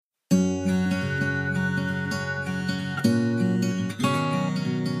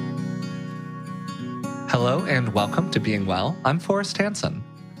Hello and welcome to Being Well. I'm Forrest Hansen.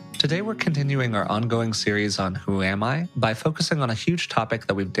 Today we're continuing our ongoing series on Who Am I by focusing on a huge topic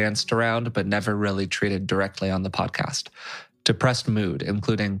that we've danced around but never really treated directly on the podcast: depressed mood,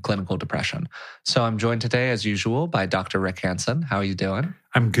 including clinical depression. So I'm joined today, as usual, by Dr. Rick Hansen. How are you doing?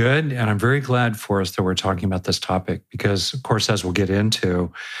 I'm good, and I'm very glad, Forrest, that we're talking about this topic because, of course, as we'll get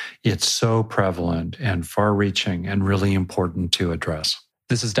into, it's so prevalent and far-reaching and really important to address.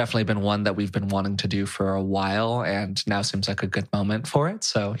 This has definitely been one that we've been wanting to do for a while, and now seems like a good moment for it.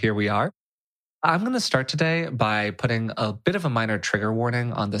 So here we are. I'm going to start today by putting a bit of a minor trigger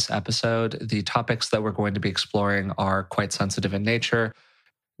warning on this episode. The topics that we're going to be exploring are quite sensitive in nature.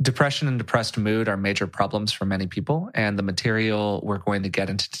 Depression and depressed mood are major problems for many people, and the material we're going to get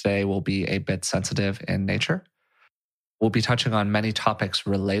into today will be a bit sensitive in nature. We'll be touching on many topics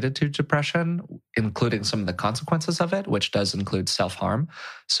related to depression, including some of the consequences of it, which does include self-harm.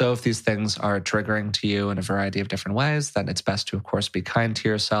 So if these things are triggering to you in a variety of different ways, then it's best to, of course, be kind to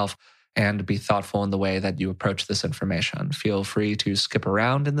yourself and be thoughtful in the way that you approach this information. Feel free to skip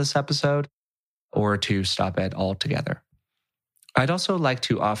around in this episode or to stop it altogether. I'd also like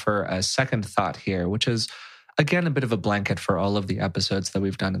to offer a second thought here, which is, again, a bit of a blanket for all of the episodes that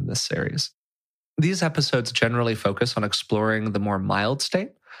we've done in this series. These episodes generally focus on exploring the more mild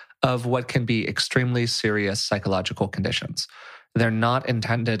state of what can be extremely serious psychological conditions. They're not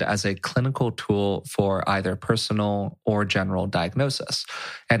intended as a clinical tool for either personal or general diagnosis.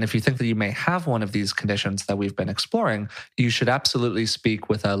 And if you think that you may have one of these conditions that we've been exploring, you should absolutely speak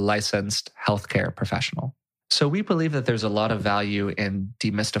with a licensed healthcare professional. So we believe that there's a lot of value in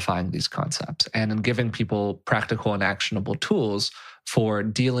demystifying these concepts and in giving people practical and actionable tools for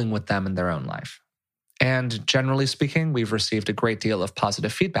dealing with them in their own life. And generally speaking, we've received a great deal of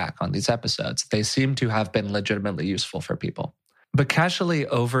positive feedback on these episodes. They seem to have been legitimately useful for people. But casually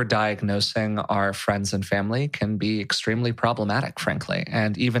overdiagnosing our friends and family can be extremely problematic, frankly,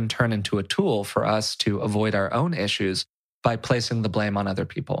 and even turn into a tool for us to avoid our own issues by placing the blame on other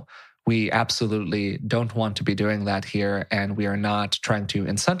people. We absolutely don't want to be doing that here, and we are not trying to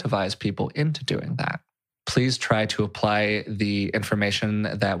incentivize people into doing that. Please try to apply the information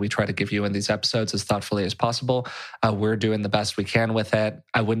that we try to give you in these episodes as thoughtfully as possible. We're doing the best we can with it.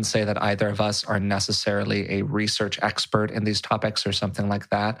 I wouldn't say that either of us are necessarily a research expert in these topics or something like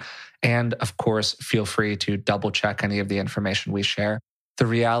that. And of course, feel free to double check any of the information we share. The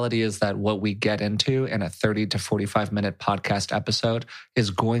reality is that what we get into in a 30 to 45 minute podcast episode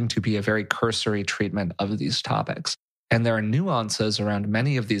is going to be a very cursory treatment of these topics. And there are nuances around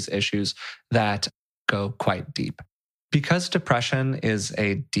many of these issues that go quite deep. Because depression is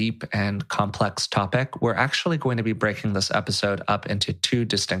a deep and complex topic, we're actually going to be breaking this episode up into two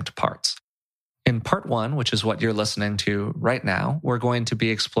distinct parts. In part one, which is what you're listening to right now, we're going to be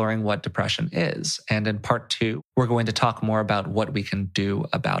exploring what depression is. And in part two, we're going to talk more about what we can do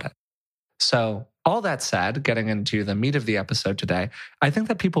about it. So all that said, getting into the meat of the episode today, I think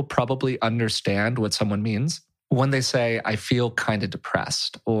that people probably understand what someone means when they say, I feel kind of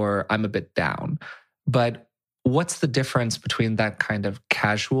depressed or I'm a bit down. But what's the difference between that kind of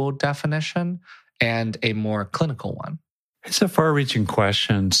casual definition and a more clinical one? It's a far-reaching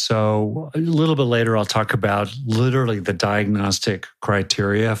question. So a little bit later, I'll talk about literally the diagnostic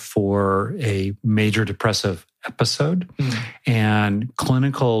criteria for a major depressive episode. And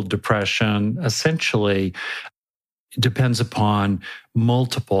clinical depression essentially depends upon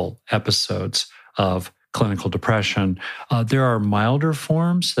multiple episodes of clinical depression. There are milder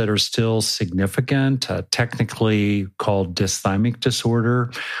forms that are still significant, technically called dysthymic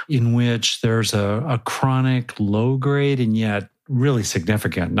disorder, in which there's a chronic low grade and yet really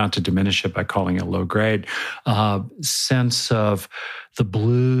significant, not to diminish it by calling it low grade, sense of the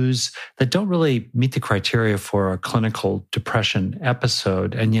blues that don't really meet the criteria for a clinical depression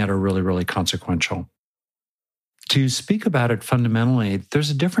episode and yet are really, really consequential. To speak about it fundamentally, there's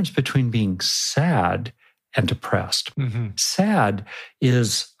a difference between being sad and depressed. Sad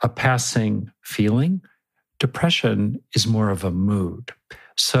is a passing feeling. Depression is more of a mood.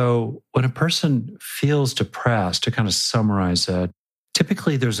 So when a person feels depressed, to kind of summarize it,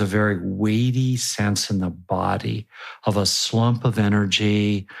 typically there's a very weighty sense in the body of a slump of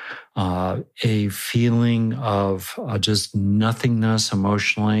energy, a feeling of just nothingness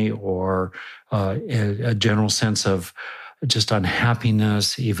emotionally, or a general sense of just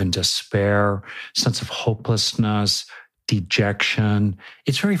unhappiness, even despair, sense of hopelessness, dejection.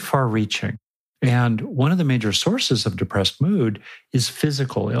 It's very far-reaching. And one of the major sources of depressed mood is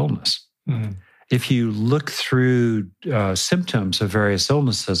physical illness. If you look through symptoms of various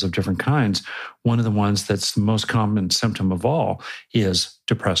illnesses of different kinds, one of the ones that's the most common symptom of all is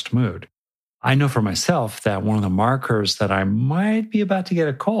depressed mood. I know for myself that one of the markers that I might be about to get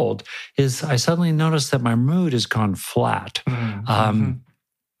a cold is I suddenly notice that my mood has gone flat.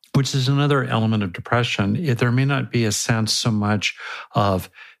 Which is another element of depression. There may not be a sense so much of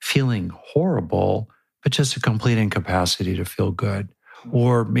feeling horrible, but just a complete incapacity to feel good.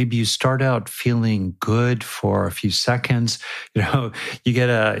 Or maybe you start out feeling good for a few seconds. You get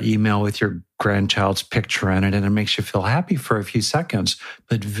an email with your grandchild's picture in it, and it makes you feel happy for a few seconds.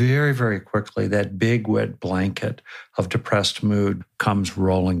 But very, very quickly, that big wet blanket of depressed mood comes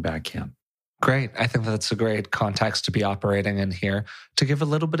rolling back in. Great. I think that's a great context to be operating in here. To give a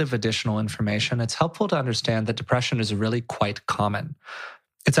little bit of additional information, it's helpful to understand that depression is really quite common.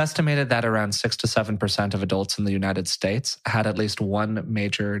 It's estimated that around 6 to 7% of adults in the United States had at least one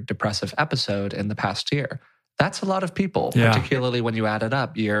major depressive episode in the past year. That's a lot of people, particularly when you add it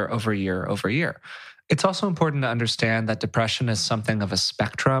up year over year over year. It's also important to understand that depression is something of a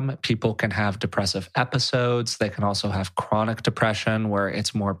spectrum. People can have depressive episodes. They can also have chronic depression where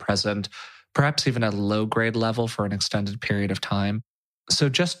it's more present, perhaps even at a low-grade level for an extended period of time. So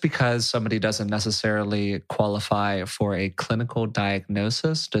just because somebody doesn't necessarily qualify for a clinical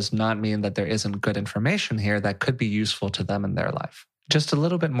diagnosis does not mean that there isn't good information here that could be useful to them in their life. Just a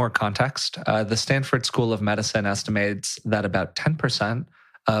little bit more context. The Stanford School of Medicine estimates that about 10%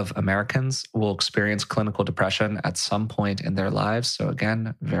 of Americans will experience clinical depression at some point in their lives. So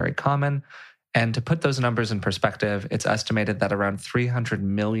again, very common. And to put those numbers in perspective, it's estimated that around 300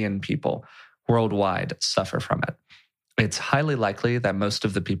 million people worldwide suffer from it. It's highly likely that most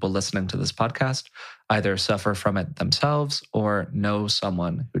of the people listening to this podcast either suffer from it themselves or know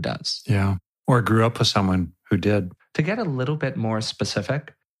someone who does. Yeah, or grew up with someone who did. To get a little bit more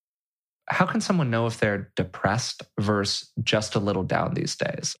specific, how can someone know if they're depressed versus just a little down these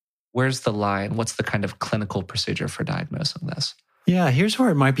days? Where's the line? What's the kind of clinical procedure for diagnosing this? Yeah, here's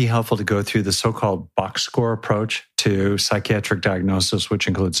where it might be helpful to go through the so-called box score approach to psychiatric diagnosis, which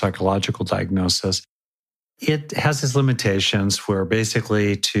includes psychological diagnosis. It has its limitations where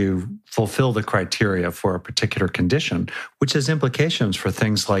basically to fulfill the criteria for a particular condition, which has implications for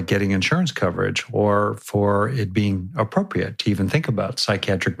things like getting insurance coverage or for it being appropriate to even think about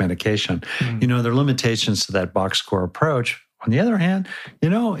psychiatric medication. There are limitations to that box score approach. On the other hand,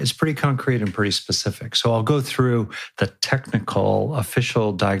 it's pretty concrete and pretty specific. So I'll go through the technical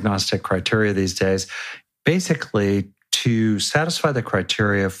official diagnostic criteria these days. Basically, to satisfy the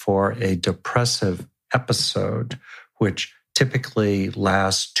criteria for a depressive episode, which typically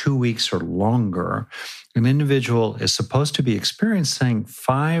lasts 2 weeks or longer, an individual is supposed to be experiencing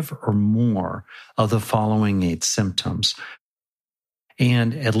 5 or more of the following 8 symptoms.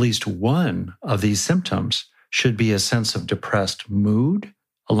 And at least one of these symptoms should be a sense of depressed mood,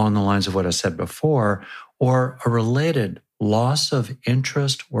 along the lines of what I said before, or a related loss of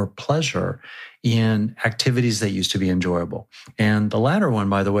interest or pleasure in activities that used to be enjoyable. And the latter one,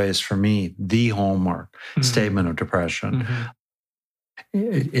 by the way, is for me the hallmark statement of depression.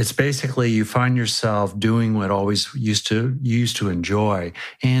 It's basically you find yourself doing what always used to enjoy,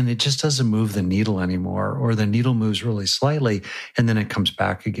 and it just doesn't move the needle anymore, or the needle moves really slightly, and then it comes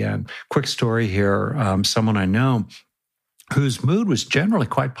back again. Quick story here. Someone I know whose mood was generally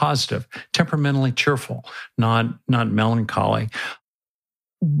quite positive, temperamentally cheerful, not melancholy,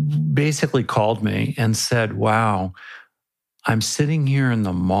 basically called me and said, wow, I'm sitting here in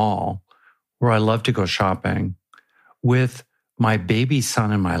the mall where I love to go shopping with my baby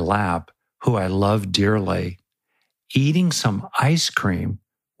son in my lap, who I love dearly, eating some ice cream,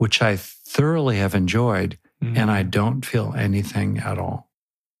 which I thoroughly have enjoyed, and I don't feel anything at all.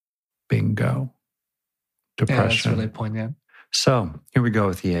 Bingo. Depression. Yeah, that's really poignant. So here we go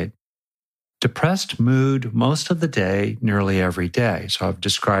with the 8. Depressed mood most of the day, nearly every day. So I've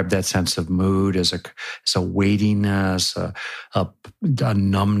described that sense of mood as a weightiness, a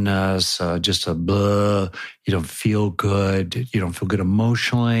numbness, just a blah. You don't feel good. You don't feel good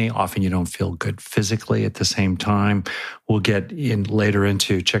emotionally. Often you don't feel good physically at the same time. We'll get later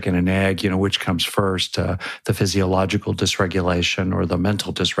into chicken and egg, which comes first, the physiological dysregulation or the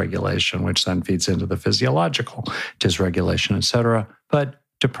mental dysregulation, which then feeds into the physiological dysregulation, et cetera. But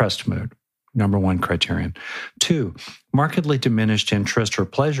depressed mood. Number 1 criterion. 2, markedly diminished interest or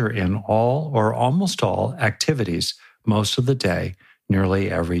pleasure in all or almost all activities most of the day,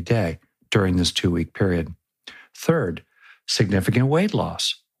 nearly every day during this 2-week period. 3rd, significant weight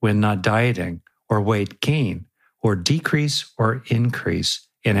loss when not dieting, or weight gain or decrease or increase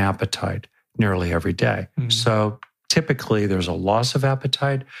in appetite nearly every day. So typically there's a loss of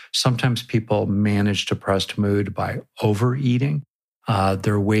appetite. Sometimes people manage depressed mood by overeating.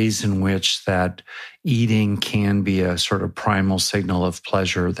 There are ways in which that eating can be a sort of primal signal of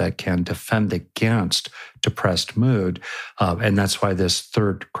pleasure that can defend against depressed mood. And that's why this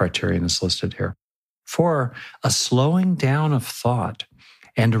third criterion is listed here. 4, a slowing down of thought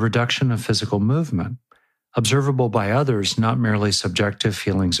and a reduction of physical movement, observable by others, not merely subjective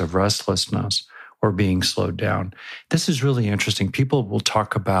feelings of restlessness or being slowed down. This is really interesting. People will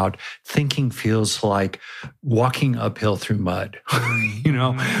talk about thinking feels like walking uphill through mud,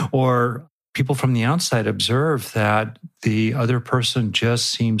 or people from the outside observe that the other person just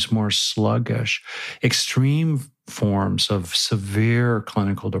seems more sluggish. Extreme forms of severe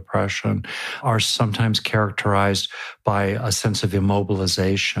clinical depression are sometimes characterized by a sense of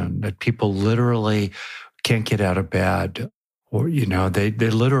immobilization, that people literally can't get out of bed, or, they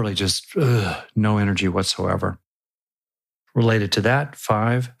literally just, no energy whatsoever. Related to that,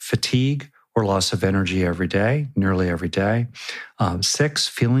 5, fatigue or loss of energy every day, nearly every day. 6,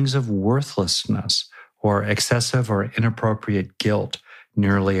 feelings of worthlessness or excessive or inappropriate guilt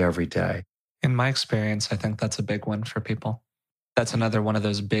nearly every day. In my experience, I think that's a big one for people. That's another one of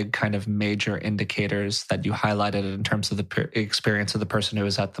those big kind of major indicators that you highlighted in terms of the experience of the person who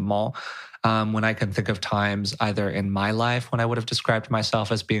was at the mall. When I can think of times either in my life when I would have described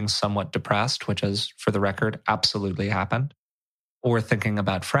myself as being somewhat depressed, which has, for the record, absolutely happened, or thinking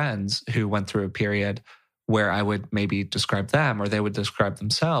about friends who went through a period where I would maybe describe them or they would describe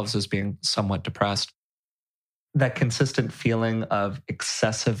themselves as being somewhat depressed. That consistent feeling of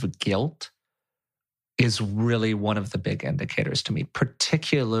excessive guilt is really one of the big indicators to me,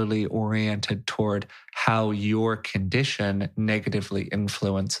 particularly oriented toward how your condition negatively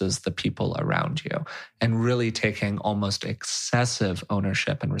influences the people around you, and really taking almost excessive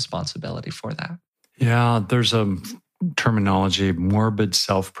ownership and responsibility for that. Yeah, there's a terminology, morbid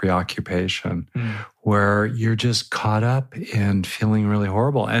self-preoccupation, where you're just caught up in feeling really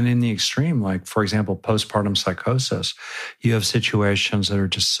horrible. And in the extreme, like, for example, postpartum psychosis, you have situations that are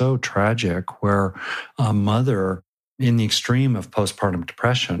just so tragic where a mother in the extreme of postpartum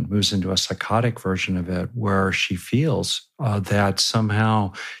depression moves into a psychotic version of it where she feels that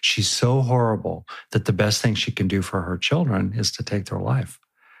somehow she's so horrible that the best thing she can do for her children is to take their life.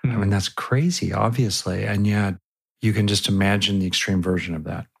 I mean, that's crazy, obviously. And yet you can just imagine the extreme version of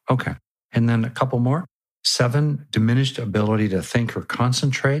that. Okay. And then a couple more. 7, diminished ability to think or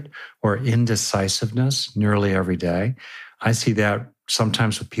concentrate, or indecisiveness nearly every day. I see that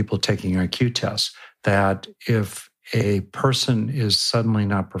sometimes with people taking IQ tests, that if a person is suddenly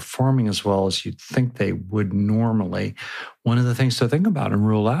not performing as well as you'd think they would normally, one of the things to think about and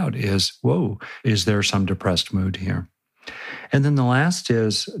rule out is, whoa, is there some depressed mood here? And then the last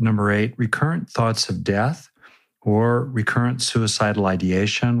is number 8, recurrent thoughts of death or recurrent suicidal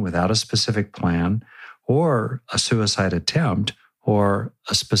ideation without a specific plan, or a suicide attempt, or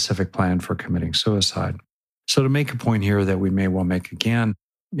a specific plan for committing suicide. So to make a point here that we may well make again,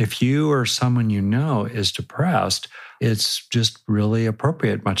 if you or someone you know is depressed, it's just really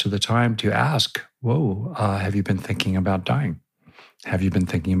appropriate much of the time to ask, whoa, have you been thinking about dying? Have you been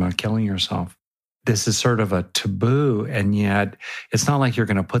thinking about killing yourself? This is sort of a taboo, and yet it's not like you're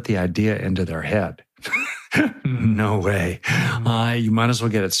going to put the idea into their head. No way. You might as well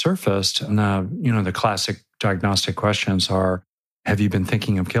get it surfaced. And the classic diagnostic questions are, have you been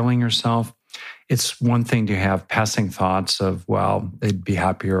thinking of killing yourself? It's one thing to have passing thoughts of, well, they'd be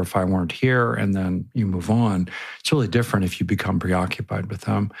happier if I weren't here, and then you move on. It's really different if you become preoccupied with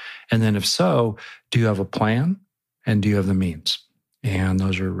them. And then if so, do you have a plan? And do you have the means? And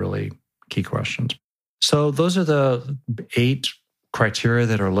those are really key questions. So those are the 8 criteria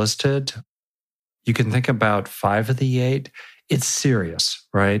that are listed. You can think about 5 of the 8. It's serious,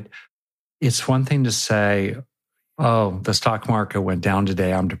 right? It's one thing to say, oh, the stock market went down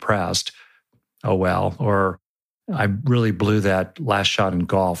today, I'm depressed. Oh, well. Or I really blew that last shot in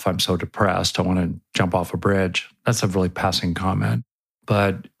golf, I'm so depressed, I want to jump off a bridge. That's a really passing comment.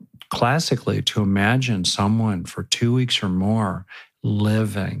 But classically, to imagine someone for 2 weeks or more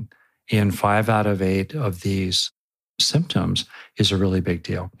living in 5 out of 8 of these symptoms is a really big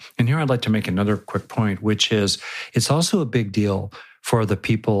deal. And here I'd like to make another quick point, which is it's also a big deal for the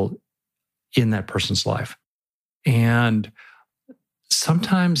people in that person's life. And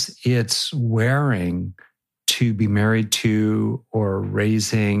sometimes it's wearing to be married to or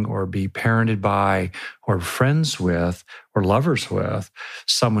raising or be parented by or friends with or lovers with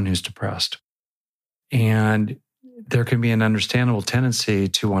someone who's depressed. And there can be an understandable tendency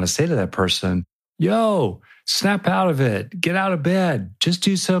to want to say to that person, yo, snap out of it, get out of bed, just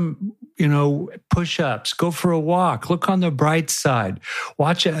do some, push-ups, go for a walk, look on the bright side,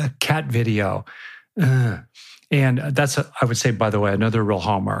 watch a cat video. And that's, I would say, by the way, another real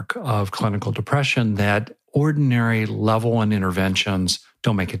hallmark of clinical depression, that ordinary level one interventions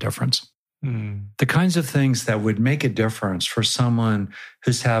don't make a difference. The kinds of things that would make a difference for someone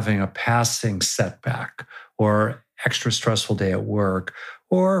who's having a passing setback or extra stressful day at work,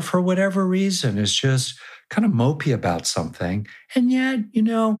 or for whatever reason is just kind of mopey about something. And yet,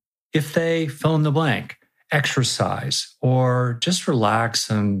 if they fill in the blank, exercise, or just relax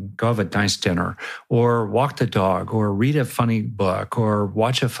and go have a nice dinner, or walk the dog, or read a funny book, or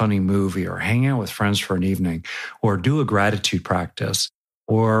watch a funny movie, or hang out with friends for an evening, or do a gratitude practice,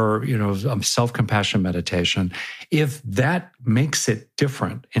 or self-compassion meditation, if that makes it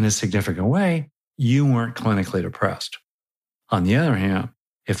different in a significant way, you weren't clinically depressed. On the other hand,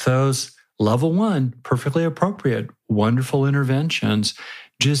 if those level one, perfectly appropriate, wonderful interventions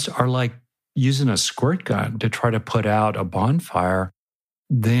just are like using a squirt gun to try to put out a bonfire,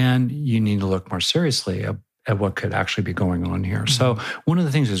 then you need to look more seriously at what could actually be going on here. So one of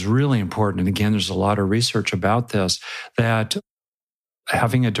the things that's really important, and again, there's a lot of research about this, that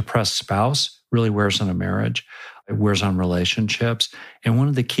having a depressed spouse really wears on a marriage. It wears on relationships. And one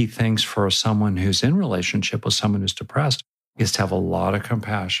of the key things for someone who's in relationship with someone who's depressed is to have a lot of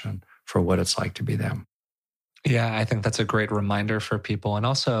compassion for what it's like to be them. Yeah, I think that's a great reminder for people, and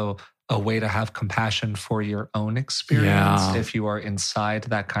also a way to have compassion for your own experience if you are inside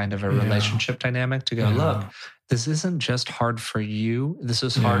that kind of a relationship dynamic, to go, look, this isn't just hard for you. This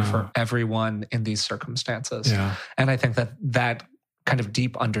is hard for everyone in these circumstances. And I think that kind of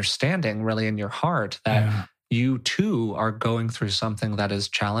deep understanding really in your heart that you too are going through something that is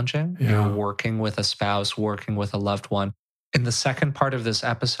challenging. You're working with a spouse, working with a loved one. In the second part of this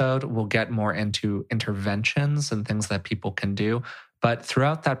episode, we'll get more into interventions and things that people can do. But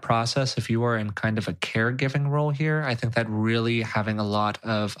throughout that process, if you are in kind of a caregiving role here, I think that really having a lot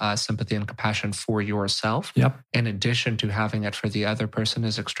of sympathy and compassion for yourself, in addition to having it for the other person,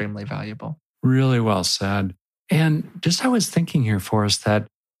 is extremely valuable. Really well said. And just I was thinking here for us that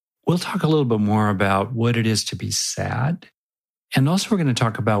we'll talk a little bit more about what it is to be sad. And also we're going to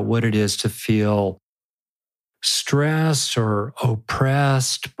talk about what it is to feel stressed or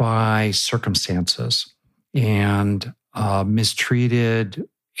oppressed by circumstances and mistreated.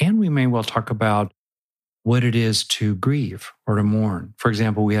 And we may well talk about what it is to grieve or to mourn. For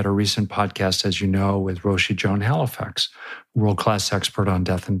example, we had a recent podcast, as you know, with Roshi Joan Halifax, world-class expert on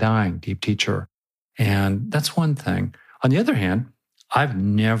death and dying, deep teacher. And that's one thing. On the other hand, I've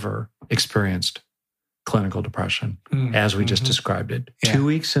never experienced clinical depression as we just described it. 2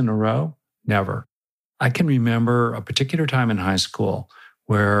 weeks in a row, never. I can remember a particular time in high school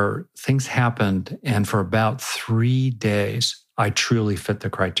where things happened, and for about 3 days, I truly fit the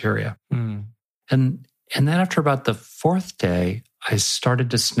criteria. And then after about the fourth day, I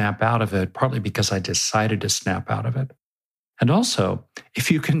started to snap out of it, partly because I decided to snap out of it. And also,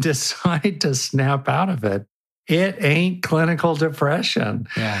 if you can decide to snap out of it, it ain't clinical depression.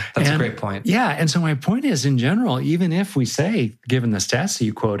 Yeah, that's a great point. Yeah. And so my point is, in general, even if we say, given the stats that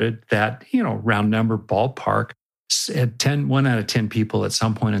you quoted, that, round number ballpark, 1 out of 10 people at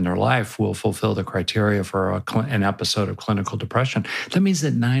some point in their life will fulfill the criteria for an episode of clinical depression. That means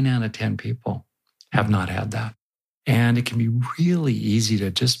that 9 out of 10 people have not had that. And it can be really easy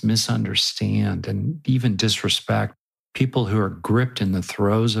to just misunderstand and even disrespect people who are gripped in the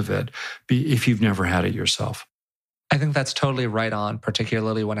throes of it if you've never had it yourself. I think that's totally right on,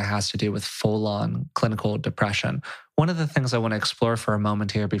 particularly when it has to do with full-on clinical depression. One of the things I want to explore for a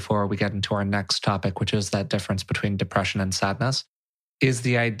moment here before we get into our next topic, which is that difference between depression and sadness, is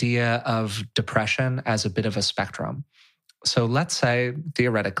the idea of depression as a bit of a spectrum. So let's say,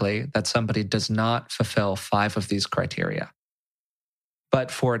 theoretically, that somebody does not fulfill 5 of these criteria. But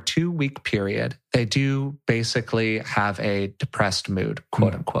for a 2-week period, they do basically have a depressed mood,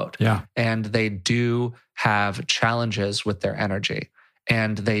 quote unquote. And they do have challenges with their energy.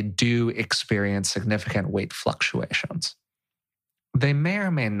 And they do experience significant weight fluctuations. They may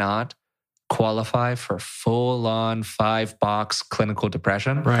or may not qualify for full-on 5-box clinical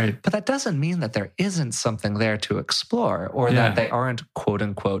depression. Right. But that doesn't mean that there isn't something there to explore, or that they aren't, quote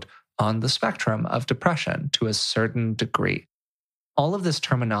unquote, on the spectrum of depression to a certain degree. All of this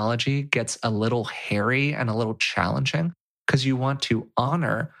terminology gets a little hairy and a little challenging because you want to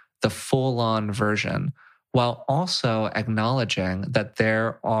honor the full-on version while also acknowledging that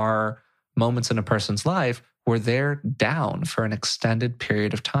there are moments in a person's life where they're down for an extended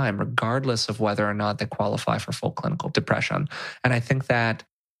period of time, regardless of whether or not they qualify for full clinical depression. And I think that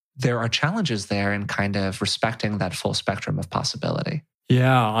there are challenges there in kind of respecting that full spectrum of possibility.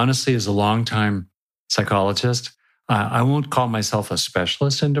 Yeah, honestly, as a longtime psychologist, I won't call myself a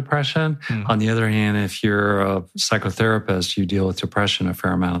specialist in depression. On the other hand, if you're a psychotherapist, you deal with depression a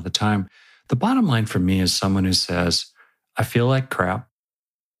fair amount of the time. The bottom line for me is someone who says, I feel like crap.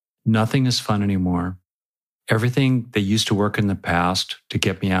 Nothing is fun anymore. Everything that used to work in the past to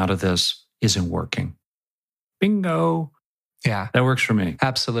get me out of this isn't working. Bingo. Yeah. That works for me.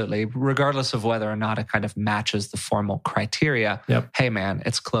 Absolutely. Regardless of whether or not it kind of matches the formal criteria. Yep. Hey, man,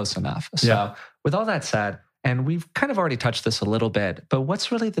 it's close enough. So with all that said, and we've kind of already touched this a little bit, but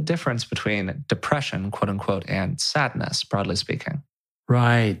what's really the difference between depression, quote unquote, and sadness, broadly speaking?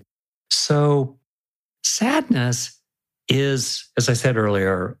 Right. So sadness is, as I said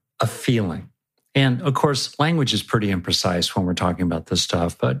earlier, a feeling. And of course, language is pretty imprecise when we're talking about this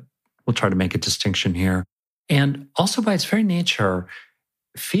stuff, but we'll try to make a distinction here. And also by its very nature,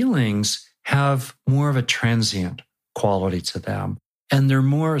 feelings have more of a transient quality to them, and they're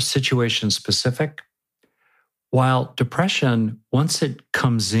more situation specific. While depression, once it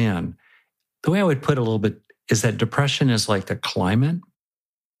comes in, the way I would put it a little bit is that depression is like the climate.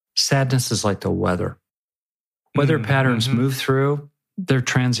 Sadness is like the weather. Weather patterns move through. They're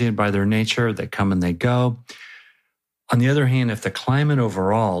transient by their nature. They come and they go. On the other hand, if the climate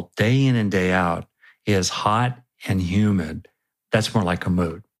overall, day in and day out, is hot and humid, that's more like a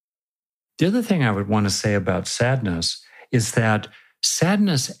mood. The other thing I would want to say about sadness is that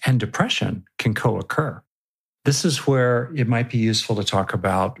sadness and depression can co-occur. This is where it might be useful to talk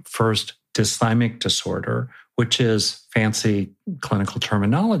about first dysthymic disorder, which is fancy clinical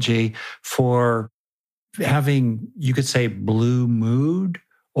terminology for having, you could say, blue mood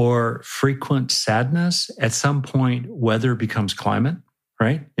or frequent sadness. At some point, weather becomes climate,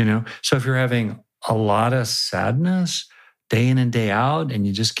 right? So if you're having a lot of sadness day in and day out and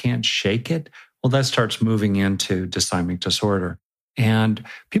you just can't shake it, well, that starts moving into dysthymic disorder. And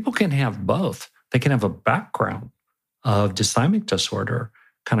people can have both. They can have a background of dysthymic disorder,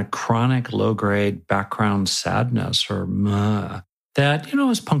 kind of chronic low-grade background sadness or that,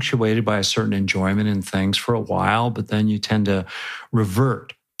 is punctuated by a certain enjoyment in things for a while, but then you tend to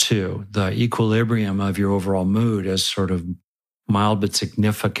revert to the equilibrium of your overall mood as sort of mild but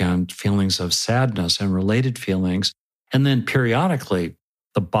significant feelings of sadness and related feelings. And then periodically,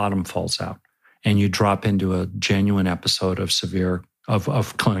 the bottom falls out and you drop into a genuine episode of severe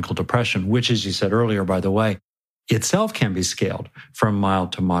of clinical depression, which, as you said earlier, by the way, itself can be scaled from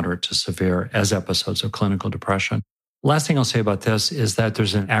mild to moderate to severe as episodes of clinical depression. Last thing I'll say about this is that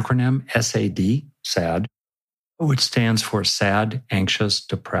there's an acronym, SAD, SAD, which stands for sad, anxious,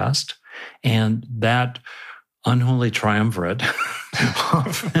 depressed. And that unholy triumvirate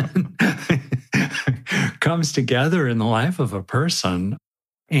often comes together in the life of a person,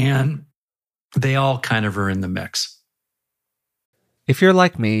 and they all kind of are in the mix. If you're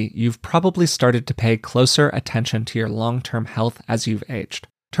like me, you've probably started to pay closer attention to your long-term health as you've aged.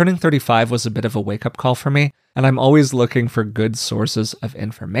 Turning 35 was a bit of a wake-up call for me, and I'm always looking for good sources of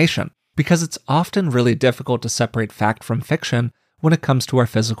information, because it's often really difficult to separate fact from fiction when it comes to our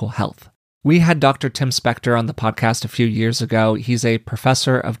physical health. We had Dr. Tim Spector on the podcast a few years ago. He's a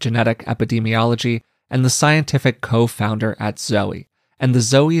professor of genetic epidemiology and the scientific co-founder at Zoe. And the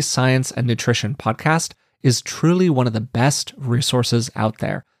Zoe Science and Nutrition podcast is truly one of the best resources out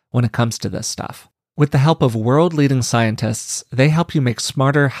there when it comes to this stuff. With the help of world-leading scientists, they help you make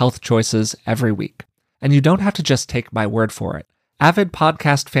smarter health choices every week. And you don't have to just take my word for it. Avid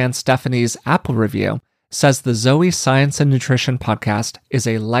podcast fan Stephanie's Apple review says the Zoe Science and Nutrition podcast is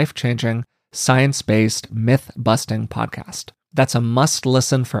a life-changing, science-based, myth-busting podcast. That's a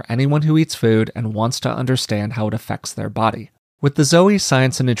must-listen for anyone who eats food and wants to understand how it affects their body. With the Zoe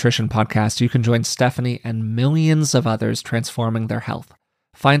Science and Nutrition podcast, you can join Stephanie and millions of others transforming their health.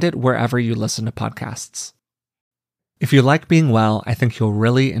 Find it wherever you listen to podcasts. If you like being well, I think you'll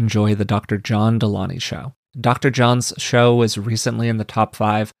really enjoy the Dr. John Delony Show. Dr. John's show was recently in the top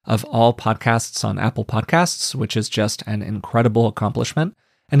 5 of all podcasts on Apple Podcasts, which is just an incredible accomplishment,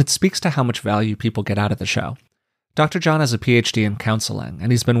 and it speaks to how much value people get out of the show. Dr. John has a PhD in counseling,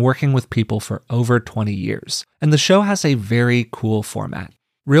 and he's been working with people for over 20 years. And the show has a very cool format.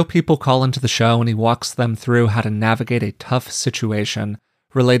 Real people call into the show, and he walks them through how to navigate a tough situation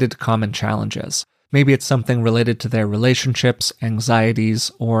related to common challenges. Maybe it's something related to their relationships, anxieties,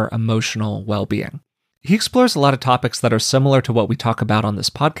 or emotional well-being. He explores a lot of topics that are similar to what we talk about on this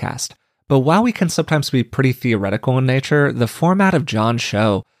podcast. But while we can sometimes be pretty theoretical in nature, the format of John's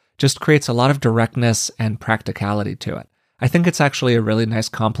show just creates a lot of directness and practicality to it. I think it's actually a really nice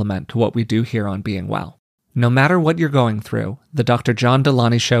complement to what we do here on Being Well. No matter what you're going through, the Dr. John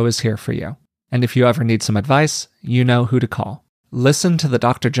Delony Show is here for you. And if you ever need some advice, you know who to call. Listen to the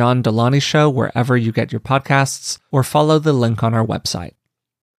Dr. John Delaney Show wherever you get your podcasts, or follow the link on our website.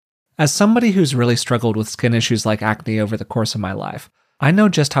 As somebody who's really struggled with skin issues like acne over the course of my life, I know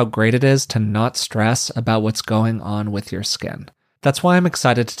just how great it is to not stress about what's going on with your skin. That's why I'm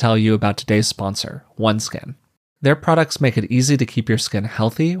excited to tell you about today's sponsor, OneSkin. Their products make it easy to keep your skin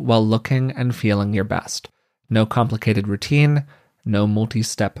healthy while looking and feeling your best. No complicated routine, no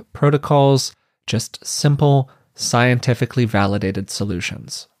multi-step protocols, just simple, scientifically validated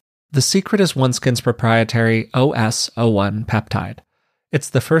solutions. The secret is OneSkin's proprietary OS01 peptide. It's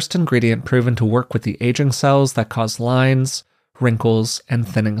the first ingredient proven to work with the aging cells that cause lines, wrinkles, and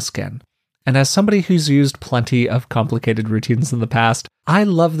thinning skin. And as somebody who's used plenty of complicated routines in the past, I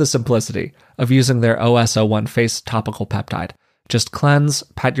love the simplicity of using their OS01 face topical peptide. Just cleanse,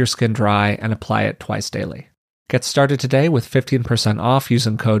 pat your skin dry, and apply it twice daily. Get started today with 15% off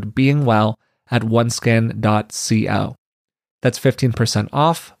using code BEINGWELL at oneskin.co. That's 15%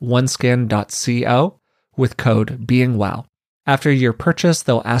 off oneskin.co with code BEINGWELL. After your purchase,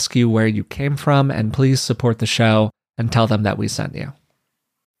 they'll ask you where you came from, and please support the show and tell them that we sent you.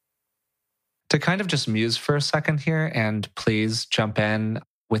 To kind of just muse for a second here, and please jump in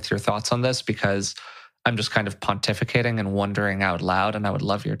with your thoughts on this, because I'm just kind of pontificating and wondering out loud, and I would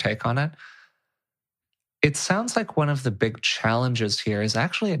love your take on it. It sounds like one of the big challenges here is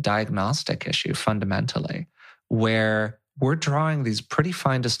actually a diagnostic issue fundamentally, where we're drawing these pretty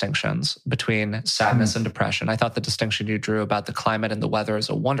fine distinctions between sadness and depression. I thought the distinction you drew about the climate and the weather is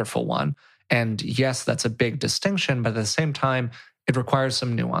a wonderful one. And yes, that's a big distinction, but at the same time, it requires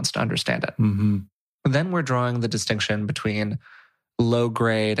some nuance to understand it. Mm-hmm. Then we're drawing the distinction between low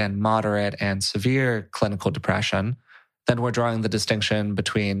grade and moderate and severe clinical depression. Then we're drawing the distinction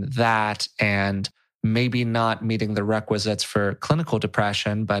between that and maybe not meeting the requisites for clinical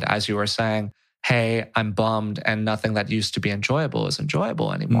depression, but as you were saying, hey, I'm bummed and nothing that used to be enjoyable is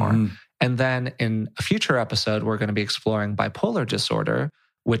enjoyable anymore. Mm-hmm. And then in a future episode, we're going to be exploring bipolar disorder,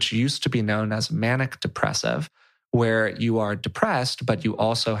 which used to be known as manic depressive, where you are depressed, but you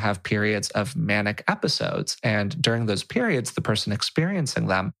also have periods of manic episodes. And during those periods, the person experiencing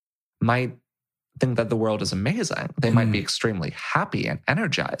them might think that the world is amazing. They might be extremely happy and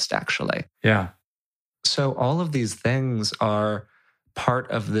energized, actually. Yeah. So all of these things are part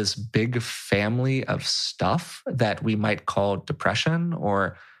of this big family of stuff that we might call depression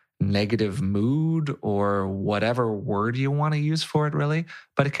or negative mood or whatever word you want to use for it, really.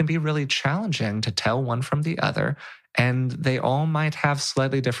 But it can be really challenging to tell one from the other. And they all might have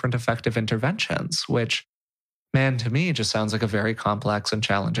slightly different effective interventions, which, man, to me, just sounds like a very complex and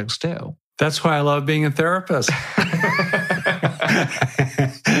challenging stew. That's why I love being a therapist.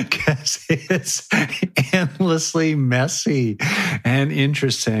 Because it's endlessly messy and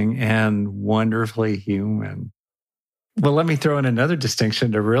interesting and wonderfully human. Well, let me throw in another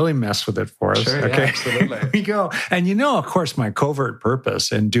distinction to really mess with it for us. Sure, okay, yeah, absolutely. Here we go. And of course, my covert purpose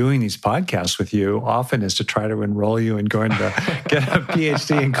in doing these podcasts with you often is to try to enroll you in going to get a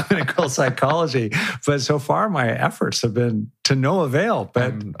PhD in clinical psychology. But so far, my efforts have been to no avail.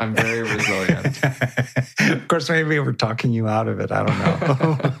 But I'm very resilient. Of course, maybe we're talking you out of it. I don't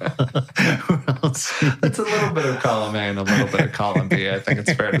know. It's a little bit of column A and a little bit of column B, I think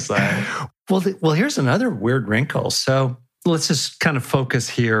it's fair to say. Well, here's another weird wrinkle. So let's just kind of focus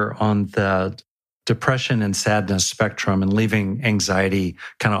here on the depression and sadness spectrum and leaving anxiety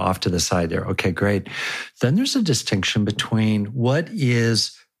kind of off to the side there. Okay, great. Then there's a distinction between what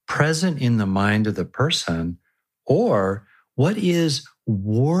is present in the mind of the person or what is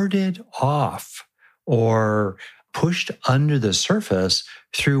warded off or pushed under the surface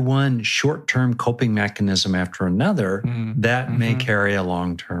through one short-term coping mechanism after another that may carry a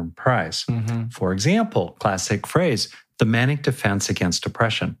long-term price. For example, classic phrase, the manic defense against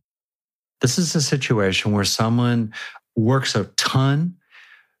depression. This is a situation where someone works a ton,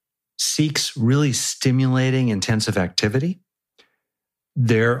 seeks really stimulating, intensive activity.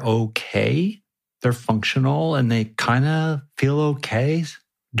 They're okay, they're functional, and they kind of feel okay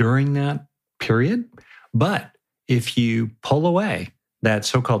during that period. But if you pull away that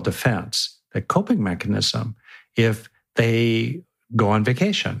so-called defense, that coping mechanism, if they go on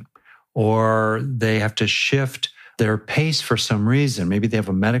vacation or they have to shift their pace for some reason, maybe they have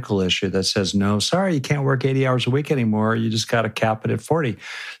a medical issue that says, no, sorry, you can't work 80 hours a week anymore. You just got to cap it at 40.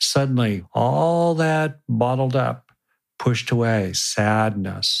 Suddenly, all that bottled up, pushed away,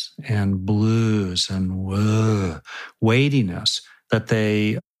 sadness and blues and weightiness that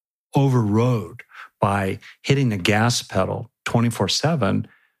they overrode by hitting the gas pedal 24/7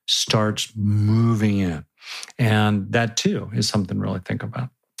 starts moving in. And that too is something to really think about.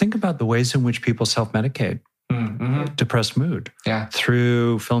 Think about the ways in which people self-medicate. depressed mood. Yeah.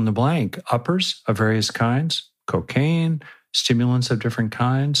 Through fill in the blank, uppers of various kinds, cocaine, stimulants of different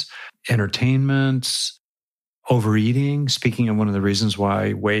kinds, entertainments, overeating. Speaking of one of the reasons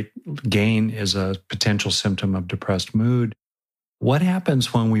why weight gain is a potential symptom of depressed mood. What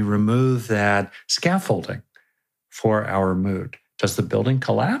happens when we remove that scaffolding for our mood? Does the building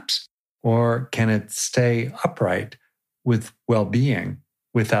collapse, or can it stay upright with well-being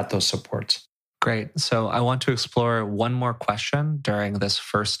without those supports? Great. So I want to explore one more question during this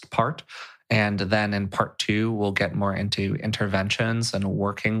first part. And then in part 2, we'll get more into interventions and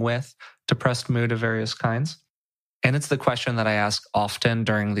working with depressed mood of various kinds. And it's the question that I ask often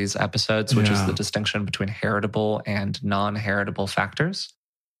during these episodes, which is the distinction between heritable and non-heritable factors.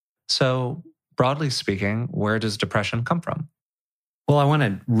 So broadly speaking, where does depression come from? Well, I want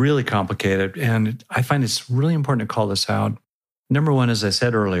to really complicate it. And I find it's really important to call this out. Number one, as I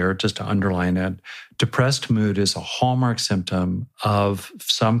said earlier, just to underline it, depressed mood is a hallmark symptom of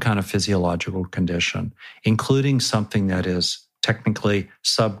some kind of physiological condition, including something that is technically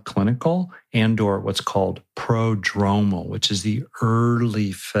subclinical and/or what's called prodromal, which is the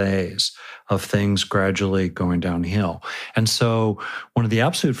early phase of things gradually going downhill. And so one of the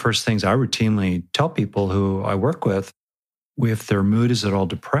absolute first things I routinely tell people who I work with, if their mood is at all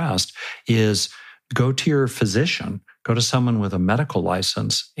depressed, is go to your physician, go to someone with a medical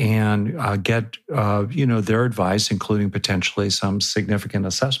license and get their advice, including potentially some significant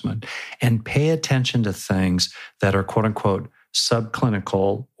assessment, and pay attention to things that are quote unquote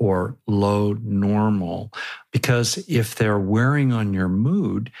subclinical or low normal, because if they're wearing on your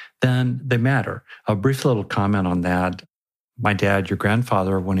mood, then they matter. A brief little comment on that. My dad, your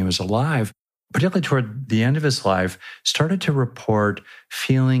grandfather, when he was alive, particularly toward the end of his life, started to report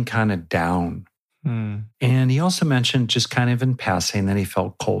feeling kind of down. And he also mentioned just kind of in passing that he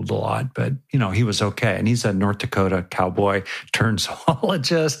felt cold a lot, but he was okay. And he's a North Dakota cowboy turned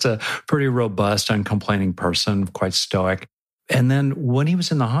zoologist, a pretty robust, uncomplaining person, quite stoic. And then when he was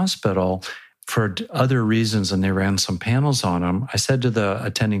in the hospital for other reasons and they ran some panels on him, I said to the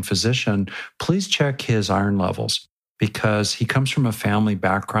attending physician, please check his iron levels, because he comes from a family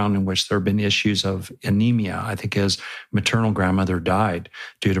background in which there have been issues of anemia. I think his maternal grandmother died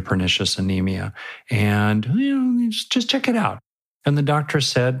due to pernicious anemia. And, just check it out. And the doctor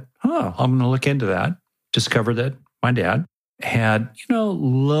said, I'm going to look into that. Discovered that my dad had,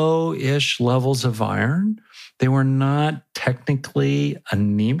 low-ish levels of iron. They were not technically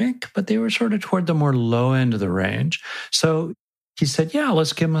anemic, but they were sort of toward the more low end of the range. So he said,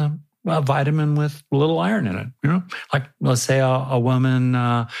 let's give him a vitamin with a little iron in it, like let's say a woman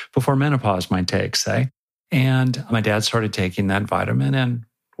before menopause might take, say. And my dad started taking that vitamin, and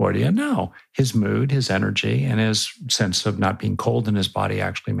what do you know? His mood, his energy, and his sense of not being cold in his body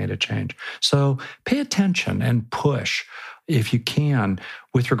actually made a change. So pay attention and push, if you can,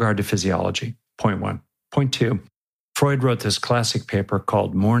 with regard to physiology. Point one. Point two, Freud wrote this classic paper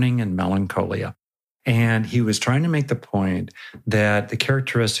called Mourning and Melancholia. And he was trying to make the point that the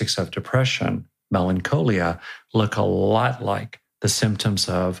characteristics of depression, melancholia, look a lot like the symptoms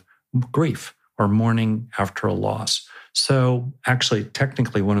of grief or mourning after a loss. So actually,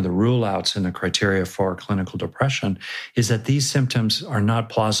 technically, one of the rule outs in the criteria for clinical depression is that these symptoms are not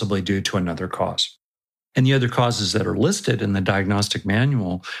plausibly due to another cause. And the other causes that are listed in the diagnostic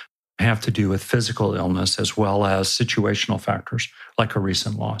manual have to do with physical illness as well as situational factors like a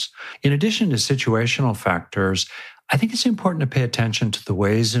recent loss. In addition to situational factors, I think it's important to pay attention to the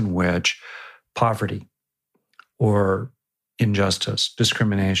ways in which poverty or injustice,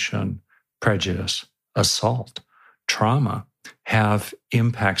 discrimination, prejudice, assault, trauma have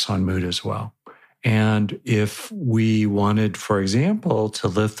impacts on mood as well. And if we wanted, for example, to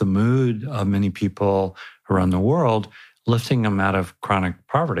lift the mood of many people around the world, lifting them out of chronic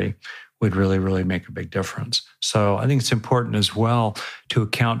poverty would really, really make a big difference. So I think it's important as well to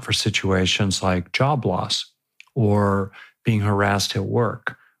account for situations like job loss or being harassed at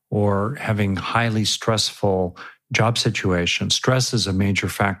work or having highly stressful job situations. Stress is a major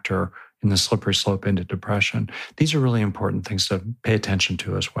factor in the slippery slope into depression. These are really important things to pay attention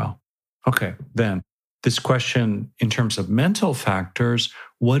to as well. Okay, then this question in terms of mental factors,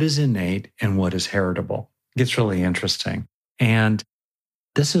 what is innate and what is heritable? It gets really interesting. And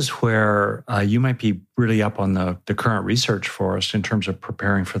this is where you might be really up on the current research for us in terms of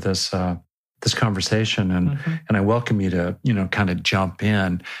preparing for this conversation. And and I welcome you to, kind of jump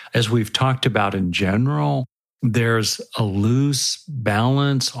in. As we've talked about in general, there's a loose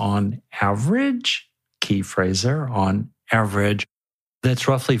balance on average, key phrase there, on average, that's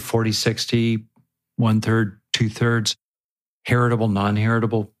roughly 40-60, 1/3, 2/3 heritable,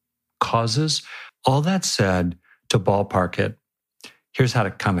 non-heritable causes. All that said, to ballpark it, here's how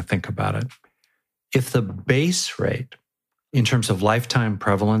to kind of think about it. If the base rate in terms of lifetime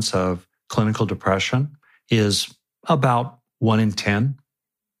prevalence of clinical depression is about 1 in 10,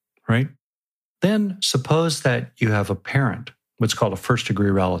 right? Then suppose that you have a parent, what's called a first-degree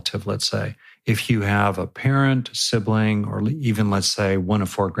relative, let's say. If you have a parent, sibling, or even, let's say, one of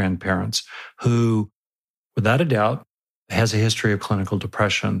 4 grandparents who, without a doubt, has a history of clinical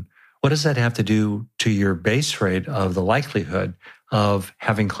depression, what does that have to do to your base rate of the likelihood of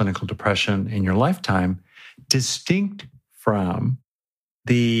having clinical depression in your lifetime, distinct from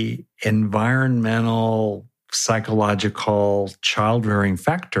the environmental, psychological, child-rearing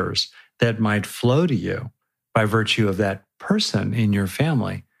factors that might flow to you by virtue of that person in your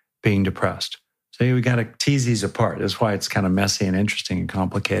family being depressed? So we got to tease these apart. That's why it's kind of messy and interesting and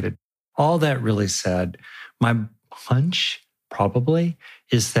complicated. All that really said, my hunch probably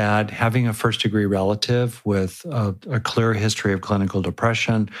is that having a first-degree relative with a clear history of clinical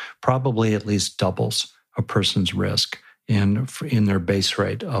depression probably at least doubles a person's risk in their base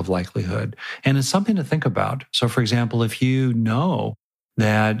rate of likelihood. And it's something to think about. So, for example, if you know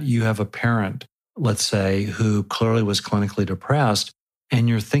that you have a parent, let's say, who clearly was clinically depressed, and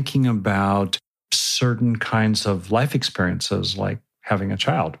you're thinking about certain kinds of life experiences like having a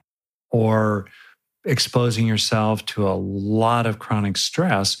child or exposing yourself to a lot of chronic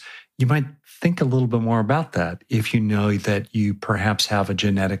stress, you might think a little bit more about that if you know that you perhaps have a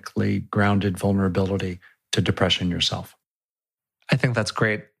genetically grounded vulnerability to depression yourself. I think that's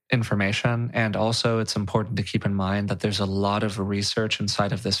great information. And also, it's important to keep in mind that there's a lot of research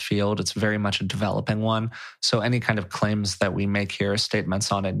inside of this field. It's very much a developing one. So any kind of claims that we make here,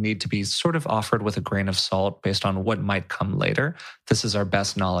 statements on it, need to be sort of offered with a grain of salt based on what might come later. This is our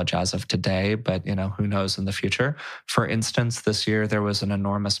best knowledge as of today, but who knows in the future. For instance, this year, there was an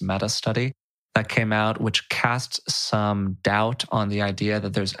enormous meta-study that came out, which cast some doubt on the idea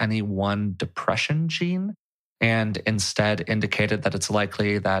that there's any one depression gene, and instead indicated that it's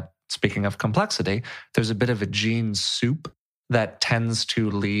likely that, speaking of complexity, there's a bit of a gene soup that tends to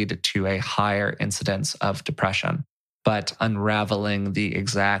lead to a higher incidence of depression. But unraveling the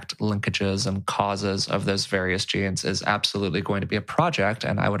exact linkages and causes of those various genes is absolutely going to be a project,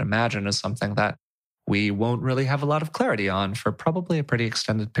 and I would imagine is something that we won't really have a lot of clarity on for probably a pretty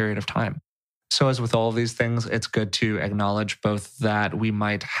extended period of time. So as with all of these things, it's good to acknowledge both that we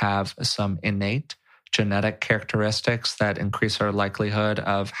might have some innate genetic characteristics that increase our likelihood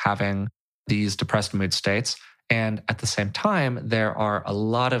of having these depressed mood states. And at the same time, there are a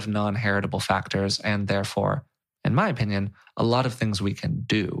lot of non-heritable factors and therefore, in my opinion, a lot of things we can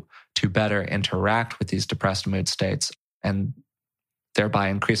do to better interact with these depressed mood states and thereby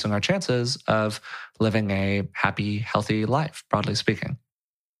increasing our chances of living a happy, healthy life, broadly speaking.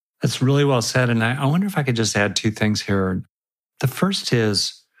 That's really well said. And I wonder if I could just add 2 things here. The first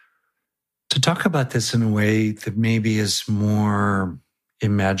is to talk about this in a way that maybe is more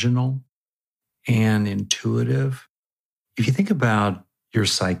imaginal and intuitive. If you think about your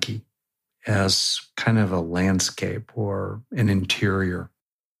psyche as kind of a landscape or an interior,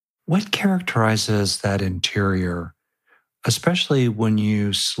 what characterizes that interior, especially when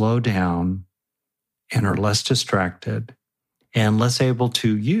you slow down and are less distracted and less able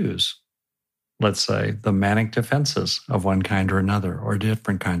to use, let's say, the manic defenses of one kind or another, or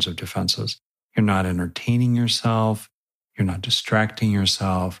different kinds of defenses? You're not entertaining yourself. You're not distracting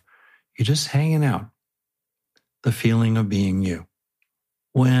yourself. You're just hanging out. The feeling of being you.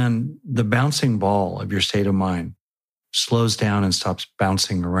 When the bouncing ball of your state of mind slows down and stops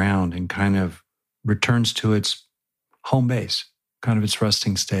bouncing around and kind of returns to its home base, kind of its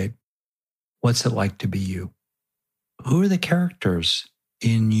resting state, what's it like to be you? Who are the characters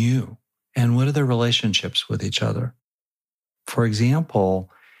in you? And what are their relationships with each other? For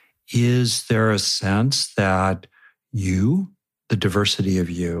example, is there a sense that you, the diversity of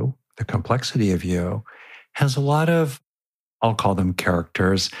you, the complexity of you, has a lot of, I'll call them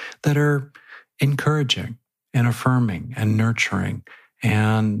characters, that are encouraging and affirming and nurturing,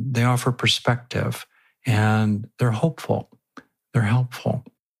 and they offer perspective, and they're hopeful, they're helpful,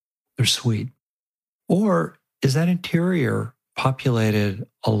 they're sweet? Or is that interior populated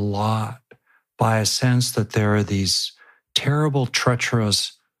a lot by a sense that there are these terrible,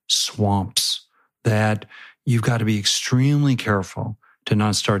 treacherous swamps that you've got to be extremely careful to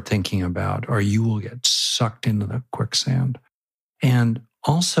not start thinking about, or you will get sucked into the quicksand? And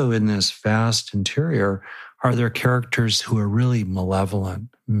also in this vast interior, are there characters who are really malevolent,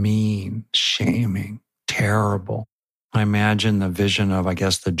 mean, shaming, terrible? I imagine the vision of, I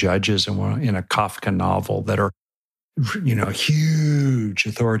guess, the judges in a Kafka novel that are huge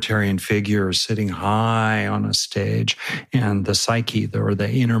authoritarian figure sitting high on a stage, and the psyche or the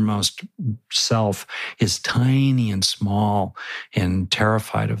innermost self is tiny and small and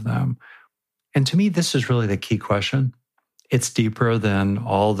terrified of them. And to me, this is really the key question. It's deeper than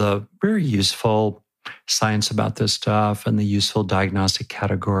all the very useful science about this stuff and the useful diagnostic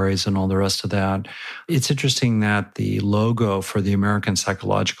categories and all the rest of that. It's interesting that the logo for the American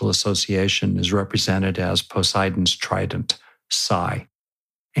Psychological Association is represented as Poseidon's trident, Psi.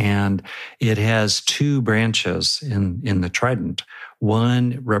 And it has two branches in the trident.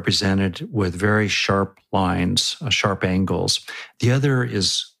 One represented with very sharp lines, sharp angles. The other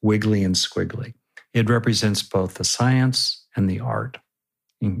is wiggly and squiggly. It represents both the science and the art.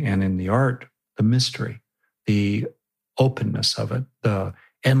 And in the art, the mystery, the openness of it, the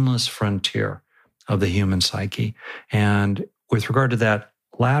endless frontier of the human psyche. And with regard to that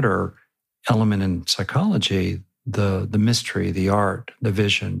latter element in psychology, the mystery, the art, the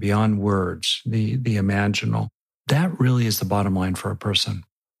vision, beyond words, the imaginal, that really is the bottom line for a person.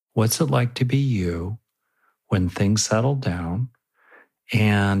 What's it like to be you when things settle down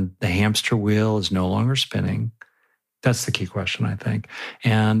and the hamster wheel is no longer spinning? That's the key question, I think.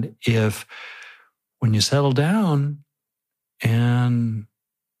 And if when you settle down and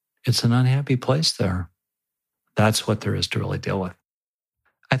it's an unhappy place there, that's what there is to really deal with.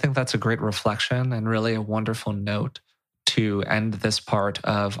 I think that's a great reflection and really a wonderful note to end this part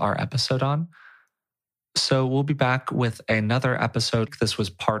of our episode on. So we'll be back with another episode. This was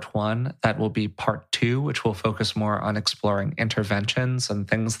part 1. That will be part 2, which will focus more on exploring interventions and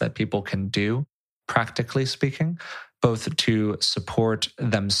things that people can do, practically speaking, both to support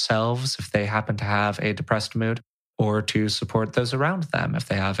themselves if they happen to have a depressed mood, or to support those around them if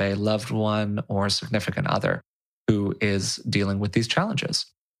they have a loved one or significant other who is dealing with these challenges.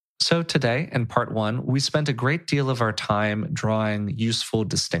 So today, in part 1, we spent a great deal of our time drawing useful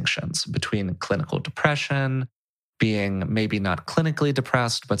distinctions between clinical depression, being maybe not clinically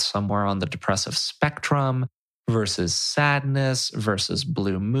depressed, but somewhere on the depressive spectrum, versus sadness, versus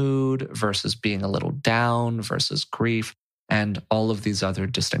blue mood, versus being a little down, versus grief, and all of these other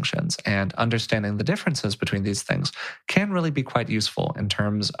distinctions. And understanding the differences between these things can really be quite useful in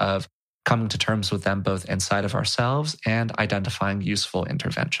terms of coming to terms with them both inside of ourselves and identifying useful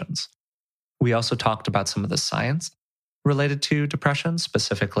interventions. We also talked about some of the science related to depression,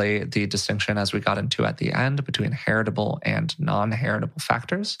 specifically the distinction, as we got into at the end, between heritable and non-heritable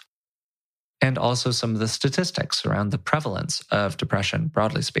factors, and also some of the statistics around the prevalence of depression,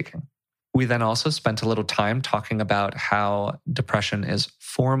 broadly speaking. We then also spent a little time talking about how depression is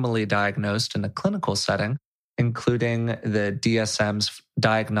formally diagnosed in a clinical setting, including the DSM's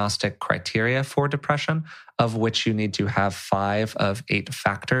diagnostic criteria for depression, of which you need to have 5 of 8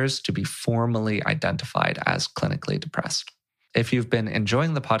 factors to be formally identified as clinically depressed. If you've been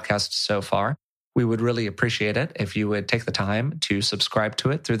enjoying the podcast so far, we would really appreciate it if you would take the time to subscribe to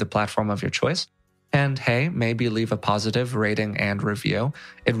it through the platform of your choice. And hey, maybe leave a positive rating and review.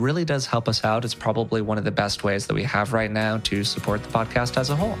 It really does help us out. It's probably one of the best ways that we have right now to support the podcast as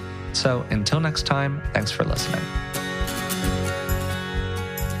a whole. So until next time, thanks for listening.